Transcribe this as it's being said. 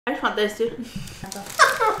I just want this, dude.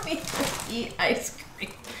 Eat ice cream.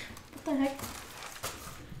 What the heck?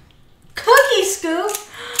 Cookie scoop?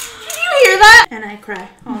 Did you hear that? And I cry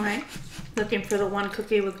all night looking for the one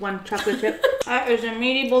cookie with one chocolate chip. That is a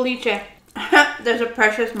meaty boliche. There's a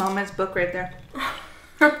Precious Moments book right there.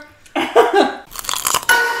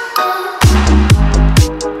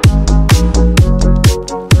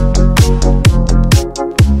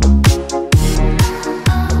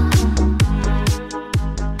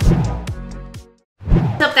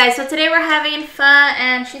 What's up, guys? So today we're having pho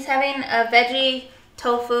and she's having a veggie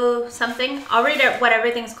tofu something. I'll read what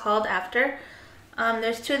everything's called after.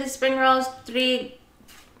 There's 2 of these spring rolls, 3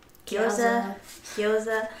 gyoza,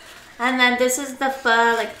 and then this is the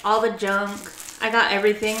pho, like all the junk. I got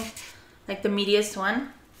everything, like the meatiest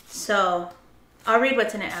one. So I'll read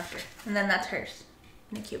what's in it after, and then that's hers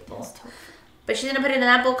in a cute bowl. But she's gonna put it in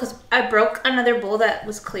that bowl because I broke another bowl that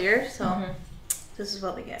was clear. So this is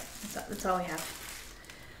what we get. That's all we have.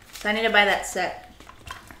 So I need to buy that set.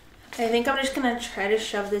 I think I'm just gonna try to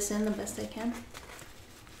shove this in the best I can.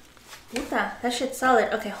 Puta, that shit's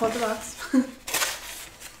solid. Okay, hold the box.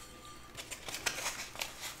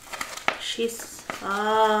 She's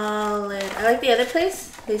solid. I like the other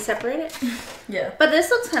place. They separate it. Yeah. But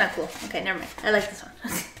this looks kind of cool. Okay, never mind. I like this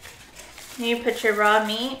one. You put your raw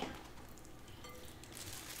meat.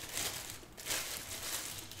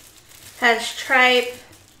 Has tripe.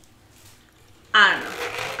 I don't know.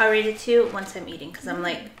 I'll read it to you once I'm eating because I'm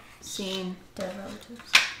like seeing Dead relatives.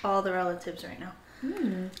 all the relatives right now.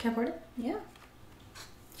 Can I pour it? Yeah.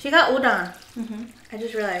 She got udon. I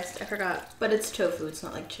just realized. I forgot. But it's tofu. It's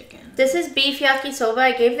not like chicken. This is beef yakisoba.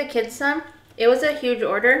 I gave the kids some. It was a huge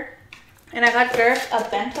order. And I got Dirk a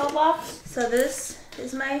bento box. So this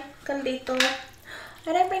is my caldito.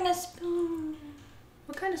 I didn't bring a spoon.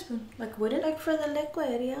 What kind of spoon? Like wooden? Like for the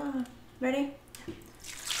liquid, yeah. Ready?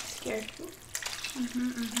 Scared.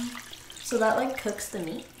 So that like cooks the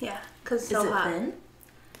meat? Yeah, because it's Is so it hot. thin?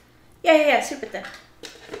 Yeah, super thin.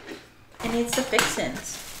 It needs the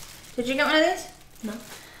fixins. Did you get one of these? No.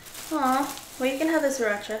 Aw, well you can have this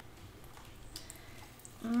sriracha.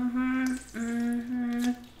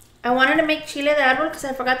 I wanted to make chile de árbol because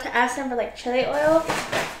I forgot to ask them for like chili oil.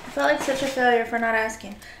 I felt like such a failure for not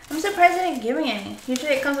asking. I'm surprised they didn't give me any.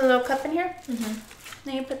 Usually it comes with a little cup in here.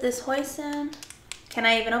 Then you put this hoisin. Can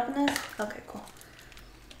I even open this? Okay, cool.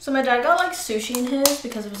 So my dad got like sushi in his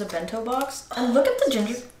because it was a bento box. And look at the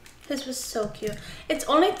ginger. This was so cute. It's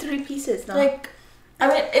only 3 pieces though. Like, I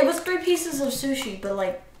mean, it was 3 pieces of sushi, but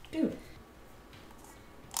like, dude.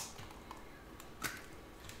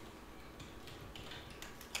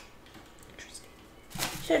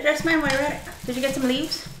 Should I dress mine while you're at it? Did you get some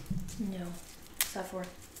leaves? No. What's that for?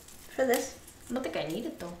 For this? I don't think I need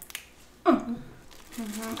it though.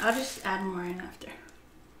 I'll just add more in after.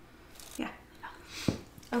 Yeah.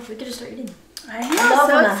 Oh, if we could just start eating. I know,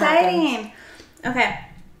 so exciting. Okay.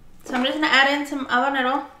 So I'm just going to add in some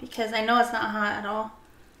habanero because I know it's not hot at all.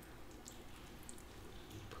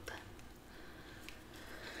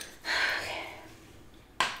 Okay.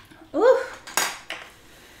 Ooh.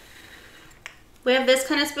 We have this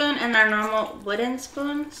kind of spoon and our normal wooden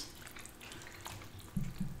spoons.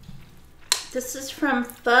 This is from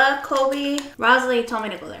Pho Kobe. Rosalie told me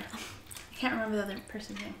to go there. I can't remember the other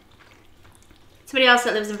person's name. Somebody else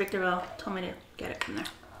that lives in Victorville told me to get it from there.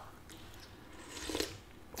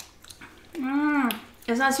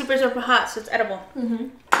 It's not super hot, so it's edible.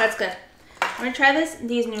 That's good. I'm gonna try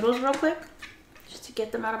these noodles real quick, just to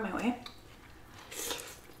get them out of my way.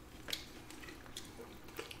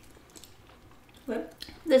 What?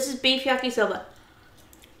 This is beef yakisoba.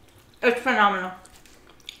 It's phenomenal.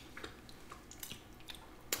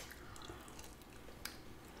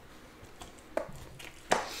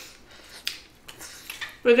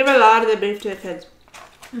 We give a lot of the beef to the kids.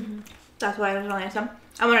 That's why there's only some.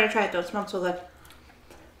 I wanted to try it though. It smells so good.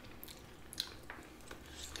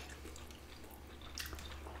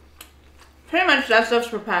 Pretty much that stuff's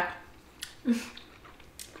for pack. I'm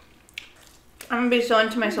gonna be so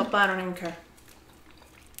into my sopa, I don't even care.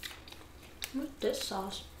 What's this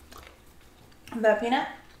sauce? The peanut?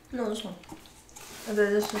 No, this one. Is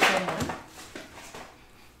this the same one?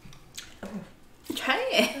 Try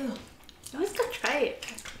it. You always gotta try it.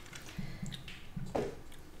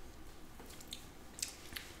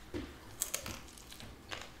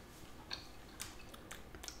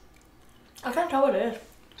 I can't tell what it is.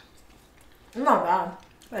 It's not bad.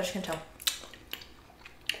 But I just can tell.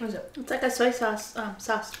 What is it? It's like a soy sauce.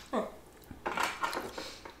 Sauce. Oh.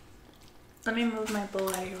 Let me move my bowl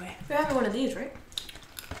out of your way. You're having one of these, right?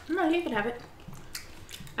 No, you can have it.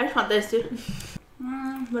 I just want this, dude.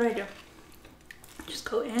 What do I do? Just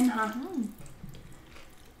go in, huh?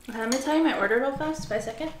 Okay, let me tell you my order real fast. 5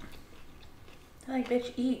 seconds. I like,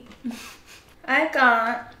 bitch, eat. I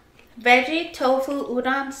got veggie tofu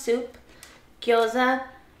udon soup, gyoza,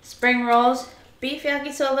 spring rolls, beef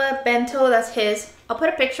yakisoba, bento. That's his. I'll put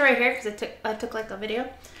a picture right here because I took like a video.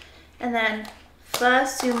 And then pho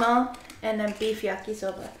sumo, and then beef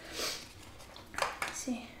yakisoba. Let's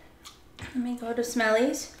see. Let me go to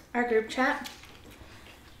Smellies, our group chat.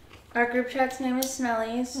 Our group chat's name is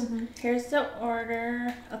Smellies. Here's the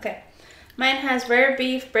order. Okay. Mine has rare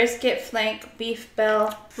beef, brisket, flank, beef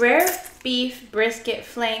bell, rare beef, brisket,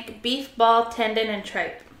 flank, beef ball, tendon, and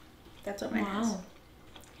tripe. That's what mine has.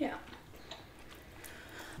 Yeah.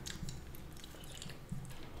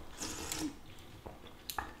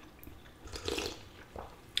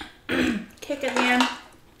 Kick it, man.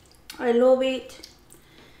 I love it.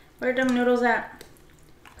 Where are them noodles at?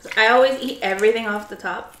 'Cause I always eat everything off the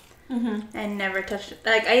top. And never touch it.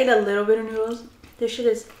 Like, I eat a little bit of noodles. This shit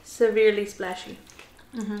is severely splashy.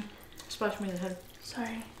 Splash me in the head.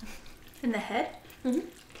 Sorry. In the head?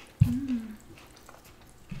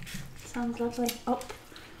 Sounds lovely. Oh.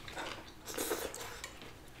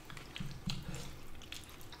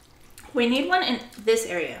 We need one in this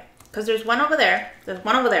area. Because there's one over there. There's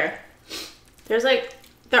one over there. There's like,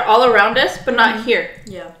 they're all around us, but not here.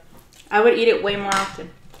 Yeah. I would eat it way more often.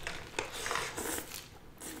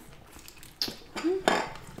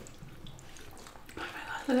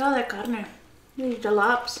 Look at all that carne. These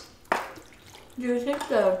jalaps. Do you think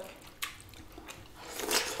the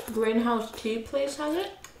greenhouse tea place has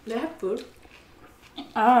it? They have food.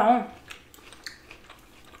 Oh.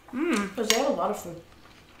 Because they have a lot of food.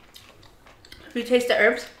 Have you taste the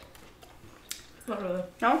herbs? Not really.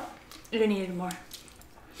 No? You need more.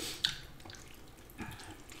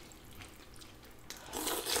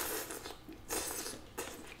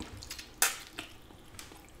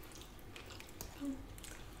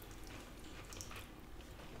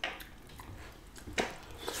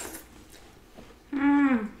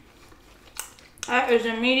 That is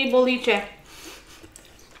a meaty boliche.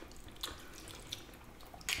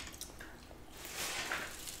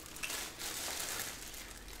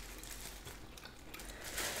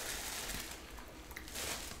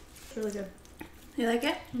 It's really good. You like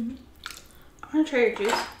it? I'm gonna try your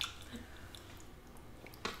juice.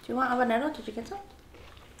 Do you want habanero? Did you get some?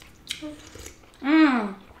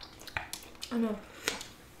 I know.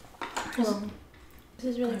 This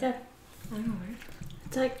is really good. I know, right?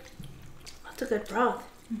 It's like, that's a good broth.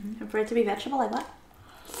 And for it to be vegetable like that.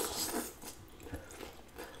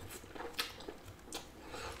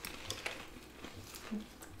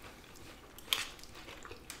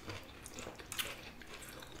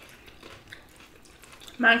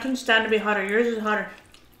 Mine can stand to be hotter. Yours is hotter.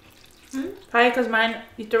 Probably because mine,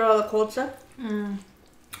 you throw all the cold stuff.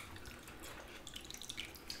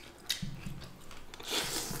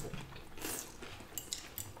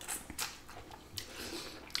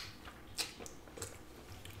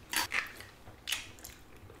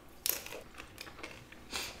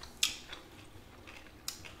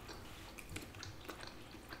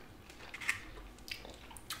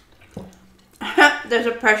 There's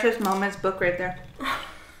a Precious Moments book right there.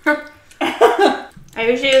 I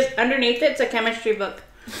usually use, underneath it's a chemistry book.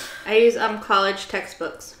 I use college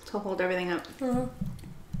textbooks to hold everything up.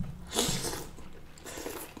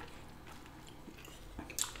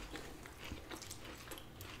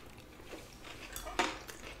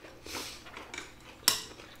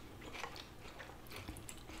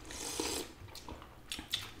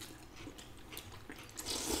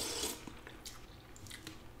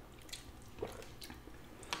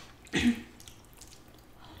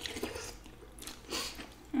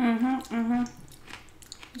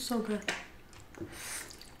 It's so good.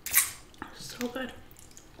 So good.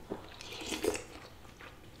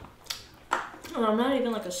 And I'm not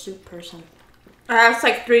even like a soup person. I asked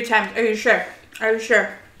like 3 times. Are you sure? Are you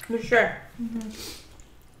sure? Are you sure?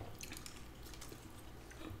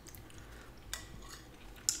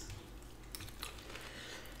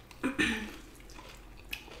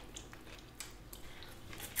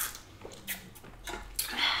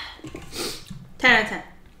 10 out of 10.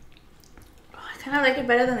 Oh, I kind of like it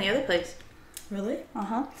better than the other place. Really?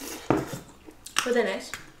 Uh-huh. Were they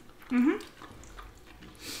nice?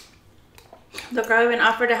 The girl even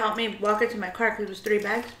offered to help me walk it to my car because it was 3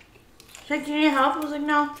 bags. She's like, do you need help? I was like,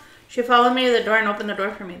 no. She followed me to the door and opened the door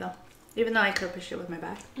for me though. Even though I could push it with my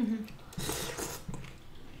bag.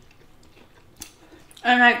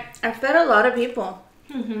 And I fed a lot of people.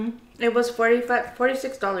 It was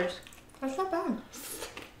 $46. That's not bad.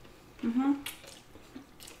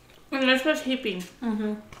 And this was heaping.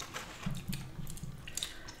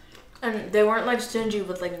 And they weren't like stingy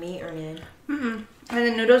with like meat or anything. And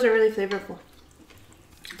the noodles are really flavorful.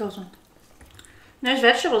 Those ones. There's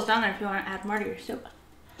vegetables down there if you want to add more to your soup.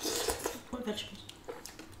 What vegetables?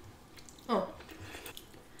 Oh.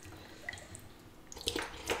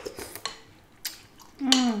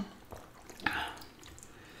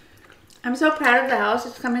 I'm so proud of the house.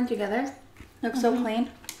 It's coming together. Looks so clean.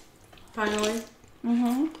 Finally.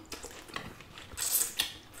 My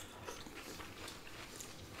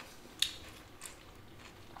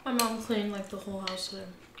mom cleaned like the whole house today.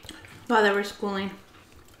 While they were schooling.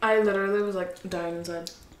 I literally was like dying inside.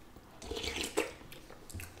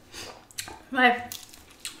 Why?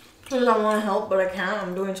 Because I want to help, but I can't.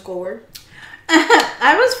 I'm doing schoolwork.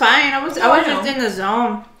 I was fine. I was I just in the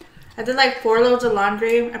zone. I did like 4 loads of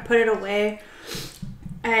laundry. I put it away.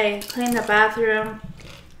 I cleaned the bathroom,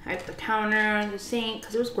 like the counter, the sink,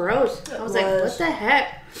 because it was gross. I was like, what the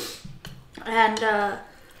heck? And I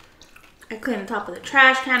cleaned the top of the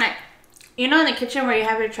trash can. You know in the kitchen where you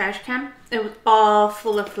have your trash can? It was all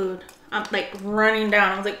full of food. I'm like running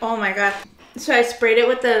down. I was like, oh my god. So I sprayed it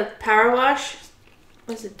with the power wash.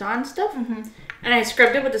 Was it Dawn stuff? And I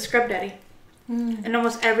scrubbed it with the Scrub Daddy. And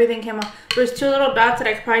almost everything came off. There was 2 little dots that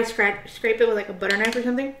I could probably scrape it with like a butter knife or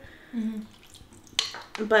something.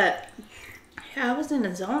 But yeah, I was in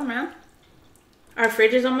the zone, man. Our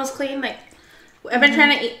fridge is almost clean. Like I've been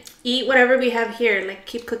trying to eat whatever we have here. Like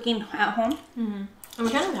keep cooking at home. And we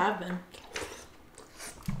kind of have been.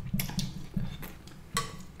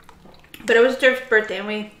 But it was Dirk's birthday,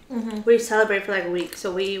 and we celebrate for like a week,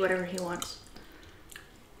 so we eat whatever he wants.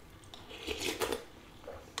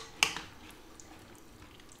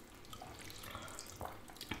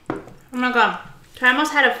 Oh my god. So I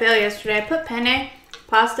almost had a fail yesterday. I put penne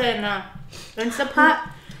pasta in the Instant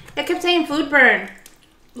Pot. It kept saying food burn.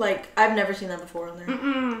 Like, I've never seen that before on there.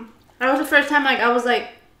 That was the first time, like, I was like,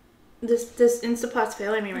 this Instant Pot's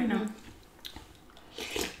failing me right now.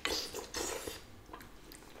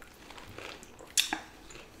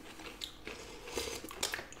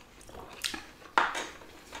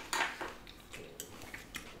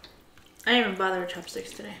 I didn't even bother with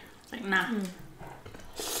chopsticks today. Like, nah.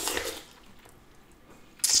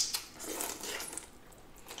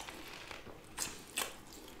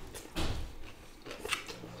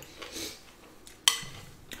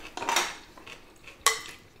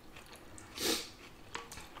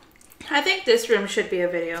 I think this room should be a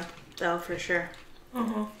video, though, for sure.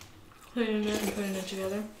 Cleaning it and putting it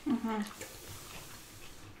together.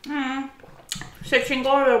 Should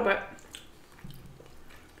tingle a little bit.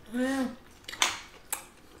 Oh, yeah.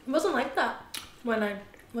 It wasn't like that when I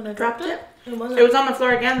dropped it. It wasn't. It was on the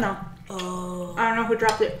floor again, though. Oh. I don't know who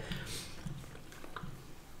dropped it.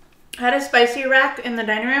 I had a spicy rack in the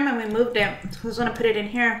dining room, and we moved it. So I was going to put it in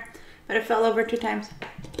here, but it fell over 2 times.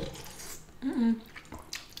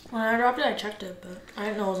 When I dropped it, I checked it, but I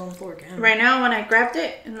didn't know it was on the floor again. Right now, when I grabbed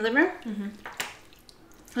it in the living room,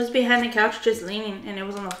 I was behind the couch just leaning, and it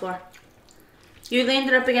was on the floor. You leaned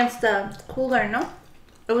it up against the cooler, no?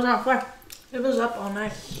 It was on the floor. It was up all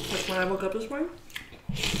night. Like when I woke up this morning.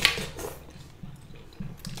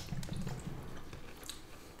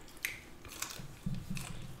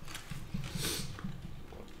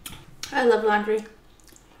 I love laundry.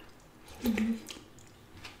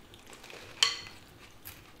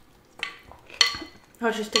 I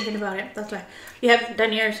was just thinking about it. That's why. You haven't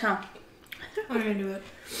done yours, huh? I'm gonna do it.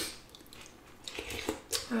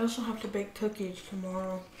 I also have to bake cookies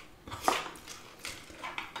tomorrow.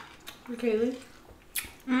 For Kaylee?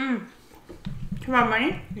 Tomorrow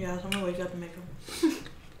morning? Yeah, so I'm gonna wake up and make them.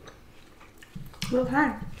 What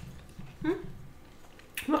kind?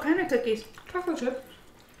 What kind of cookies? Chocolate chip.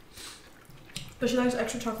 But she likes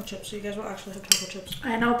extra chocolate chips, so you guys will actually have chocolate chips.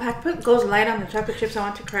 I know, Pack goes light on the chocolate chips. I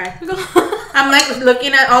want to cry. I'm like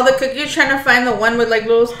looking at all the cookies, trying to find the one with like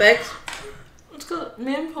little specks. It's because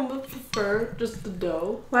me and Pumba prefer just the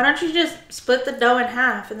dough. Why don't you just split the dough in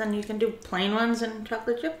half, and then you can do plain ones and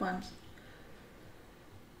chocolate chip ones?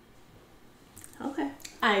 Okay.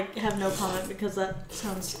 I have no comment because that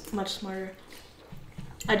sounds much smarter.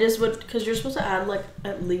 I just would, because you're supposed to add like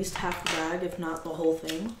at least half the bag, if not the whole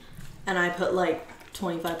thing. And I put like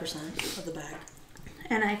 25% of the bag.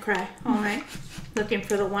 And I cry all night, looking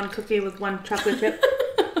for the one cookie with one chocolate chip.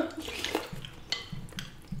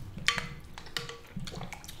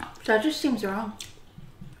 So that just seems wrong.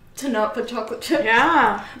 To not put chocolate chips?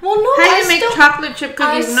 Yeah. Well, no, how do you make chocolate chip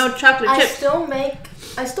cookies with no chocolate chips?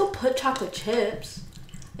 I still put chocolate chips.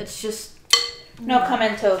 It's just... No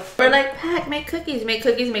commento. We're like, Pack, make cookies. Make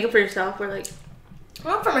cookies, make it for yourself. We're like...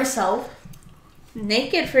 Not for myself.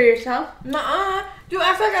 Naked for yourself? Nuh-uh. You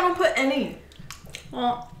act like I don't put any.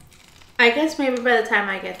 Well, I guess maybe by the time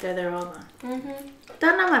I get there, they're all gone.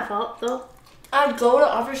 That's not my fault though. I'd go to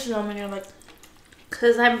offer them and you're like,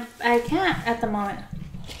 cause I can't at the moment.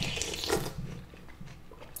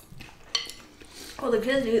 well, the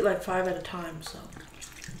kids eat like 5 at a time, so.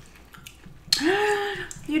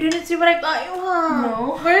 You didn't see what I got you, huh?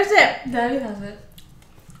 No. Where is it? Daddy has it.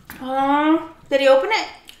 Did he open it?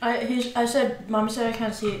 I said, Mommy said I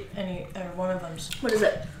can't see any or one of them. What is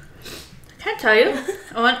it? I can't tell you.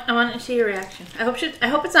 I want to see your reaction. I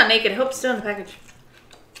hope it's not naked. I hope it's still in the package.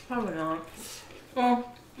 Probably not.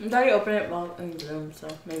 Well, Daddy opened it while in the room, so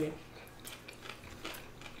maybe.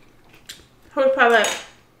 Who's probably like,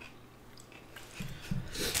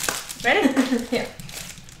 ready? Yeah.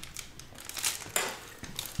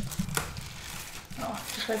 Oh,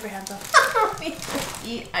 just wipe your hands off.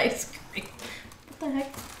 Eat ice cream. What the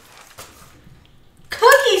heck?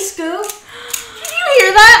 Cookie scoop. Did you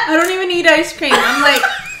hear that? I don't even eat ice cream. I'm like,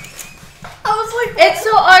 I was like, it's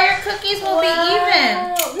so all your cookies will be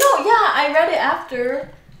even. No, yeah, I read it after.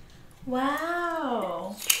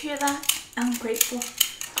 Wow. Did you hear that? I'm grateful.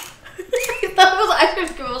 That was ice cream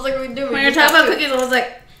scoop. I was like, we do. When you're talking about cookies, I was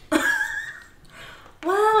like,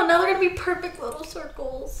 wow, now they're gonna be perfect little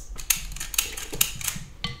circles.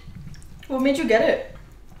 What made you get it?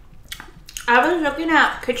 I was looking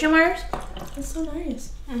at kitchenwares That's so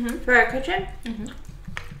nice. for our kitchen.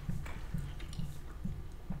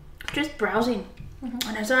 Just browsing.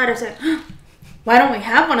 And I saw it. I said, why don't we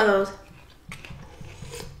have one of those?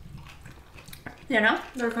 You know?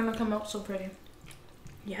 They're gonna come out so pretty.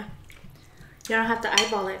 Yeah. You don't have to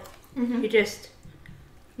eyeball it. You just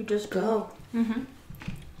go.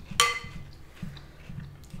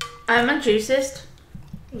 I'm a juicist.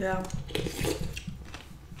 Yeah.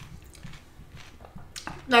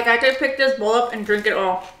 Like, I could pick this bowl up and drink it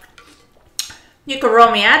all. You could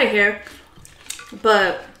roll me out of here,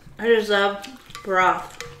 but I just love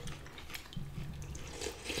broth.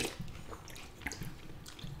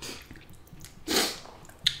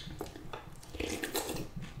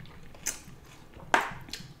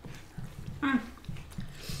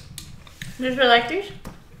 Did you like these?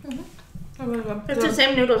 It's the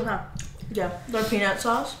same noodles, huh? Yeah, they're peanut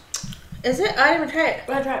sauce. Is it? I didn't even try it.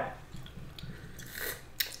 I tried.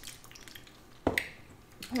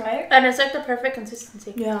 Right? And it's like the perfect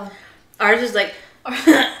consistency. Yeah. Ours is like,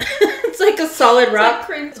 it's like a solid rock. Like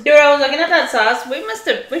cream. Dude, I was looking at that sauce.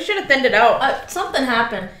 We should have thinned it out. Something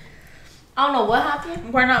happened. I don't know what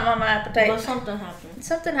happened. We're not Mama Appetite. But something happened.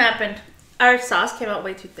 Something happened. Our sauce came out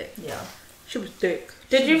way too thick. Yeah. She was thick.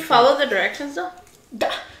 Did you follow the directions though?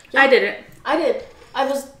 Yeah. I didn't. I did. I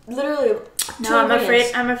was literally. No,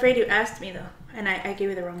 I'm afraid you asked me though, and I gave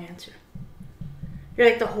you the wrong answer. You're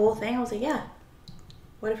like the whole thing. I was like, yeah.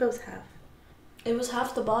 What if it was half? It was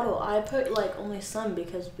half the bottle. I put like only some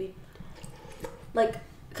because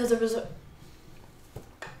because there was. Are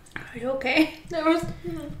you okay? There was.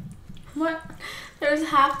 What? There was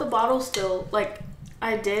half the bottle still. Like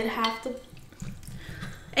I did half the.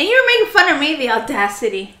 And you were making fun of me. The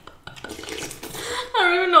audacity. I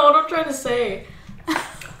don't even know what I'm trying to say.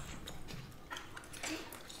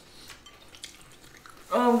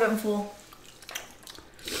 Oh, I'm getting full.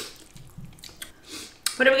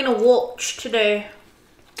 What are we gonna watch today?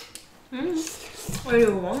 What do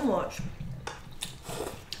you want to watch?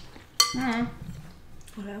 Okay.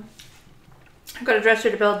 I got a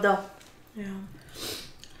dresser to build though. Yeah.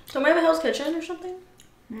 So we have a Hell's Kitchen or something?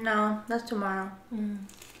 No, that's tomorrow.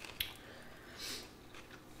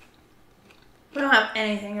 We don't have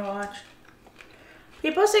anything to watch.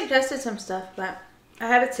 People suggested some stuff, but I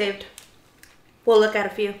have it saved. We'll look at a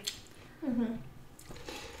few.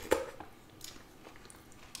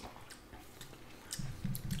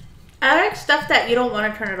 I like stuff that you don't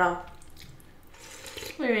want to turn it off.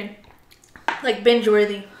 What do you mean? Like binge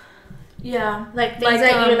worthy. Yeah. Like things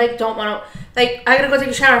that you like don't want to. Like I gotta go take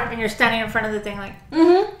a shower and you're standing in front of the thing like.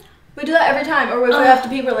 We do that every time, or if we have to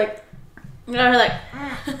pee, we're like. You know, like.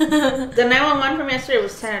 The 911 from yesterday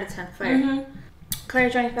was 10 out of 10. Fire. Color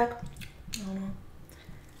your Chinese back. I don't know.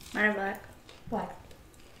 Mine are black. Black.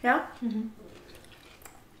 Yeah.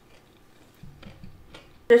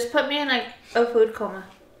 Just put me in like a food coma.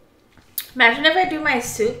 Imagine if I do my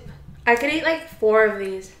soup. I could eat like 4 of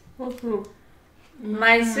these. What food?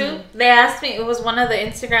 My soup, they asked me, it was one of the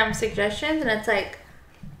Instagram suggestions, and it's like,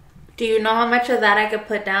 do you know how much of that I could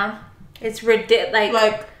put down? It's ridiculous.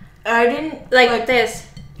 Like, I didn't... Like this.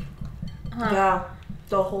 Yeah,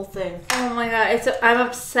 the whole thing. Oh my god, I'm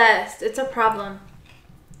obsessed. It's a problem.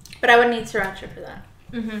 But I would need sriracha for that.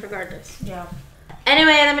 Regardless. Yeah.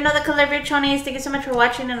 Anyway, let me know the color of your chonies. Thank you so much for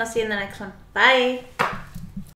watching, and I'll see you in the next one. Bye.